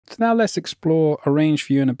now let's explore Arrange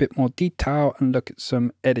View in a bit more detail and look at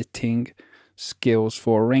some editing skills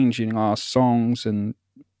for arranging our songs and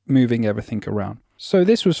moving everything around. So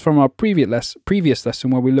this was from our previous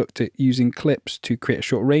lesson where we looked at using clips to create a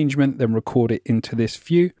short arrangement, then record it into this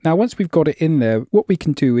view. Now, once we've got it in there, what we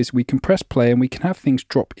can do is we can press play and we can have things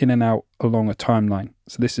drop in and out along a timeline.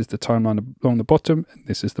 So this is the timeline along the bottom, and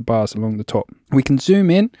this is the bars along the top. We can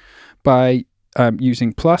zoom in by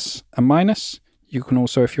using plus and minus. You can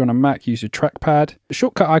also, if you're on a Mac, use your trackpad. The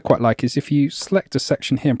shortcut I quite like is if you select a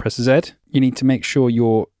section here and press Z, you need to make sure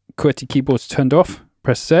your QWERTY keyboard's turned off.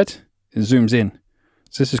 Press Z, it zooms in.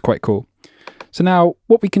 So this is quite cool. So now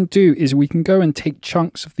what we can do is we can go and take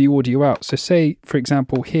chunks of the audio out. So say, for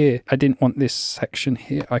example, here, I didn't want this section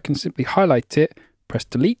here. I can simply highlight it, press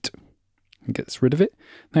delete, and gets rid of it.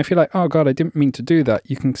 Now, if you're like, oh God, I didn't mean to do that,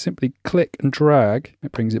 you can simply click and drag.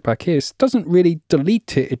 It brings it back here. It doesn't really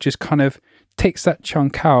delete it. It just kind of takes that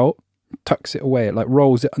chunk out, tucks it away. It like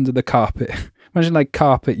rolls it under the carpet. Imagine like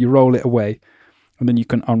carpet, you roll it away, and then you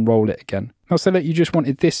can unroll it again. Now, say that you just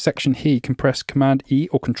wanted this section here, you can press Command E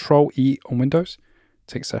or Control E on Windows.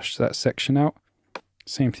 Takes that section out.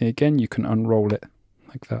 Same thing again, you can unroll it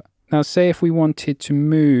like that. Now, say if we wanted to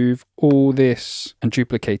move all this and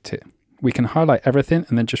duplicate it, we can highlight everything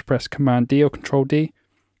and then just press Command D or Control D.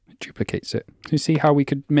 It duplicates it. So you see how we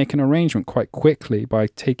could make an arrangement quite quickly by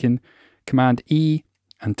taking Command E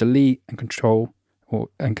and delete and Control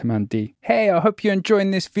and Command D. Hey, I hope you're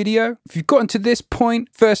enjoying this video. If you've gotten to this point,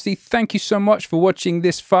 firstly, thank you so much for watching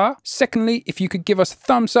this far. Secondly, if you could give us a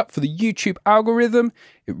thumbs up for the YouTube algorithm,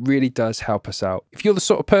 it really does help us out. If you're the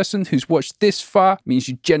sort of person who's watched this far, it means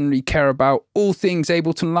you generally care about all things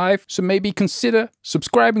Ableton Live, so maybe consider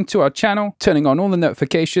subscribing to our channel, turning on all the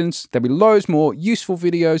notifications. There'll be loads more useful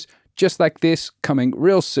videos just like this coming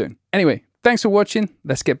real soon. Anyway, thanks for watching.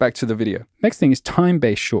 Let's get back to the video. Next thing is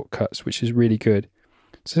time-based shortcuts, which is really good.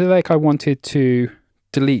 So like I wanted to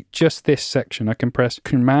delete just this section, I can press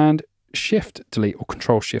Command Shift Delete or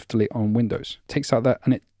Control Shift Delete on Windows. Takes out that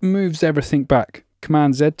and it moves everything back.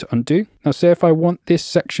 Command Z to undo. Now say if I want this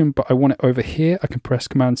section but I want it over here, I can press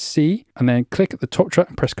Command C and then click at the top track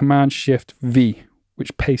and press Command Shift V,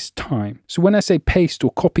 which pastes time. So when I say paste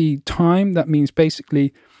or copy time, that means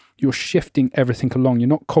basically you're shifting everything along. You're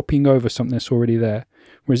not copying over something that's already there.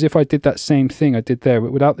 Whereas if I did that same thing I did there,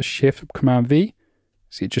 but without the shift, Command V,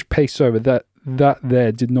 see, it just pastes over. That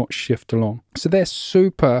there did not shift along. So they're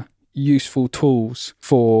super useful tools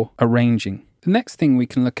for arranging. The next thing we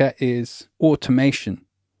can look at is automation,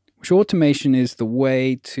 which automation is the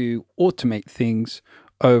way to automate things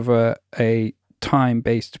over a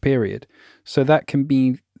time-based period. So that can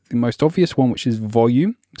be the most obvious one, which is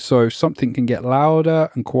volume. So something can get louder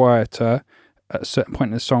and quieter at a certain point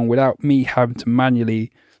in the song without me having to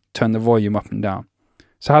manually turn the volume up and down.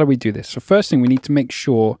 So how do we do this? So first thing, we need to make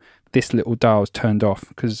sure this little dial is turned off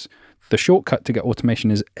because the shortcut to get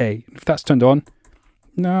automation is A. If that's turned on,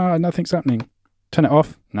 no, nothing's happening. Turn it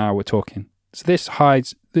off, now we're talking. So this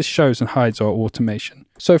shows and hides our automation.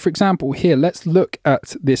 So for example, here, let's look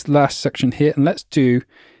at this last section here and let's do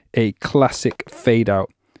a classic fade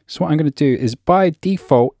out. So what I'm going to do is by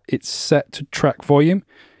default, it's set to track volume.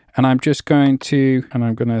 And I'm just going to,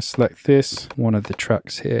 select this, one of the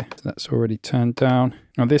tracks here. That's already turned down.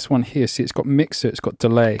 Now this one here, see it's got mixer, it's got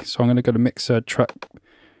delay. So I'm going to go to mixer, track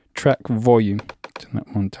volume, turn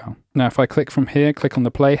that one down. Now if I click from here, click on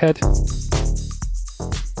the playhead.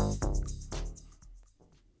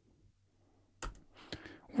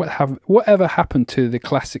 Whatever happened to the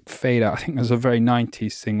classic fade out? I think it was a very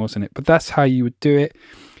 90s thing, wasn't it? But that's how you would do it.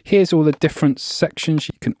 Here's all the different sections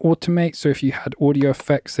you can automate. So if you had audio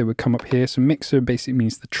effects, they would come up here. So mixer basically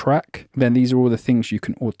means the track. Then these are all the things you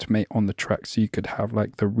can automate on the track. So you could have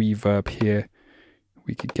like the reverb here.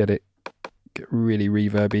 We could get really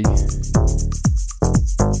reverby.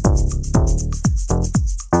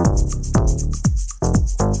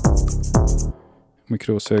 We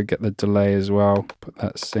could also get the delay as well. Put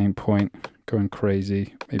that same point going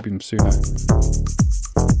crazy, maybe even sooner.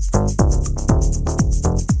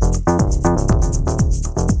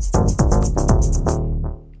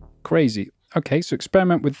 Crazy. Okay, so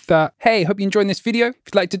experiment with that. Hey, hope you enjoyed this video. If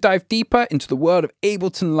you'd like to dive deeper into the world of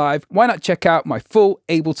Ableton Live, why not check out my full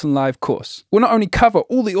Ableton Live course? We'll not only cover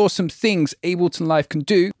all the awesome things Ableton Live can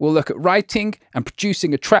do, we'll look at writing and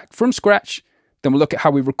producing a track from scratch, then we'll look at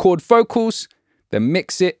how we record vocals, then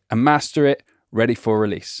mix it and master it, ready for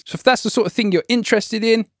release. So if that's the sort of thing you're interested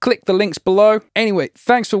in, click the links below. Anyway,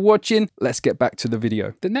 thanks for watching. Let's get back to the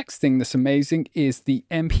video. The next thing that's amazing is the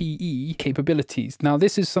MPE capabilities. Now,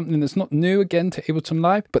 this is something that's not new again to Ableton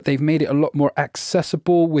Live, but they've made it a lot more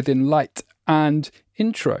accessible within Lite and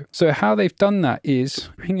intro. So how they've done that is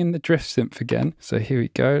bring in the drift synth again. So here we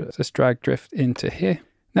go. Let's just drag drift into here.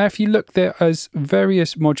 Now, if you look, there is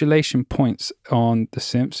various modulation points on the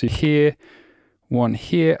synth. So here, one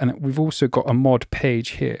here, and we've also got a mod page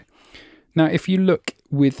here. Now, if you look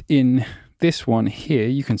within this one here,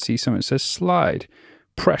 you can see something that says slide,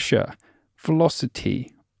 pressure,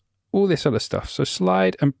 velocity, all this other stuff. So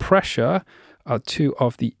slide and pressure are two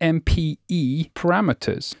of the MPE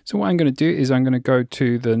parameters. So what I'm going to do is I'm going to go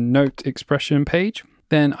to the note expression page.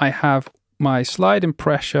 Then I have my slide and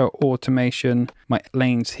pressure automation, my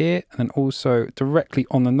lanes here, and then also directly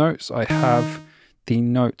on the notes, I have the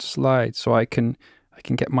note slide. So I can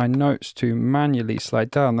get my notes to manually slide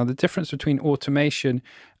down. Now the difference between automation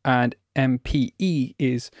and MPE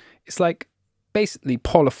is it's like basically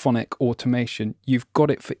polyphonic automation. You've got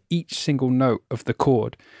it for each single note of the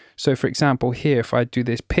chord. So for example, here, if I do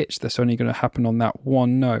this pitch, that's only going to happen on that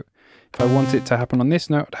one note. If I want it to happen on this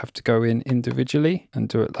note, I'd have to go in individually and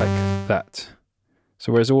do it like that.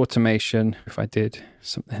 So whereas automation, if I did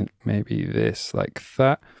something maybe this like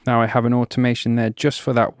that, now I have an automation there just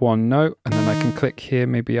for that one note, and then I can click here,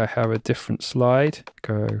 maybe I have a different slide,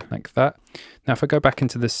 go like that. Now if I go back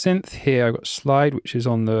into the synth here, I've got slide, which is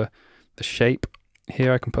on the shape.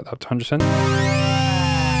 Here I can put that up to 100%.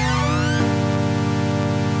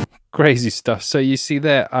 Crazy stuff. So you see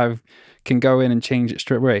there, I can go in and change it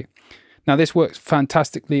straight away. Now this works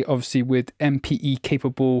fantastically, obviously, with MPE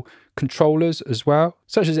capable controllers as well,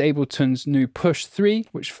 such as Ableton's new Push 3,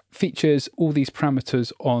 which features all these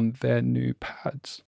parameters on their new pads.